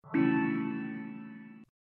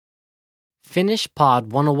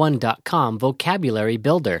finishpod101.com Vocabulary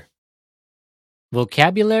Builder.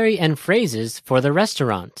 Vocabulary and phrases for the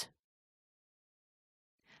restaurant.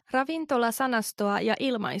 Ravintolasanastoa ja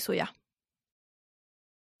ilmaisuja.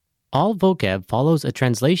 All vocab follows a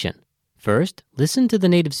translation. First, listen to the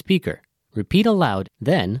native speaker. Repeat aloud,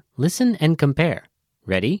 then listen and compare.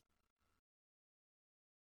 Ready?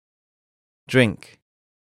 Drink.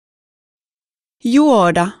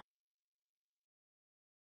 Juoda.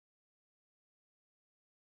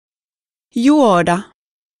 Juoda.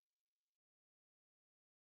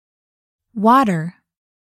 Water.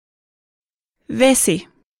 Vesi.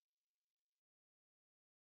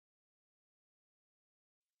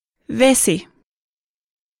 Vesi.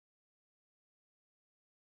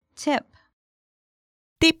 Tip.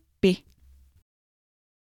 Tippi.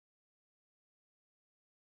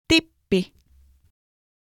 Tippi.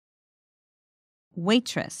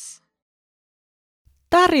 Waitress.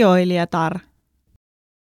 Tarjoilijatar.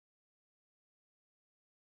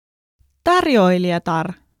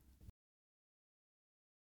 Tarjoilijatar.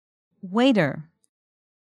 Waiter.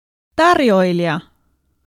 Tarjoilija.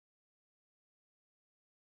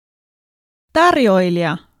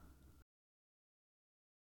 Tarjoilija.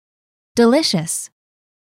 Delicious.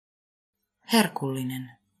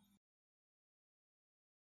 Herkullinen.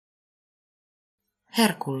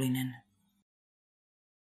 Herkullinen.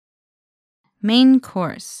 Main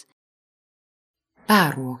course.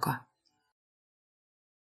 Pääruoka.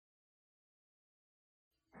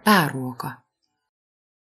 Pääruoka.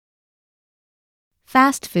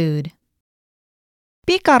 Fast food.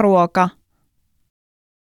 Pikaruoka.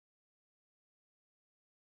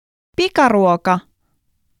 Pikaruoka.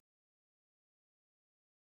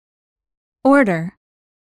 Order.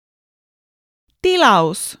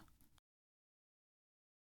 Tilaus.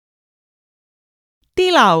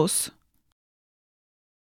 Tilaus.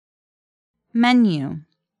 Menu.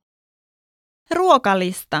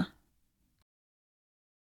 Ruokalista.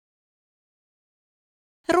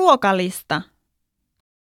 Ruokalista.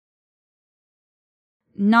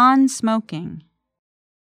 Non-smoking.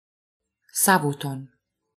 Savuton.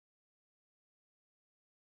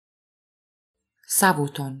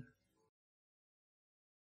 Savuton.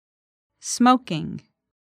 Smoking.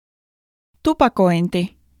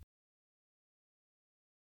 Tupakointi.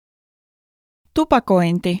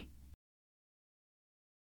 Tupakointi.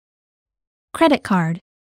 Credit card.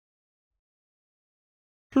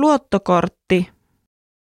 Luottokortti.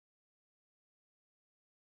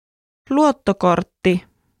 Luottokortti.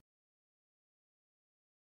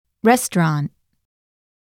 Restaurant.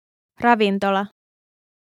 Ravintola.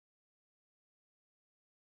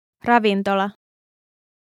 Ravintola.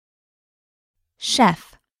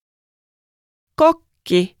 Chef.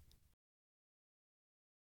 Kokki.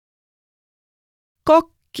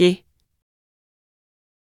 Kokki.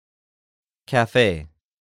 Cafe.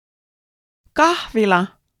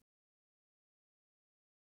 Kahvila.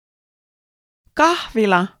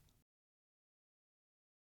 Kahvila.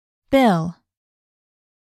 Bill.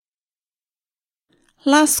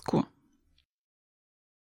 Lasku.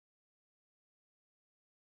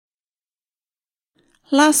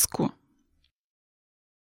 Lasku.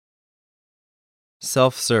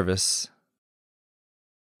 Self-service.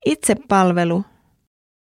 Itsepalvelu.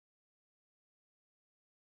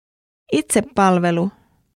 Itsepalvelu.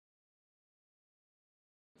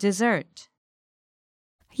 Dessert.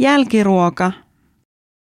 Jälkiruoka.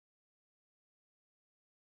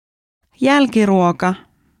 Jälkiruoka.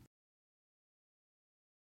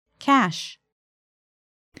 Cash.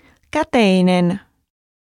 Käteinen.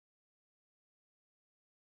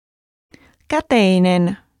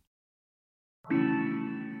 Käteinen.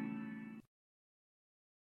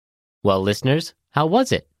 Well, listeners, how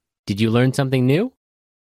was it? Did you learn something new?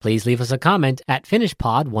 Please leave us a comment at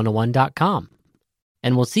finishpod101.com.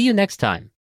 And we'll see you next time.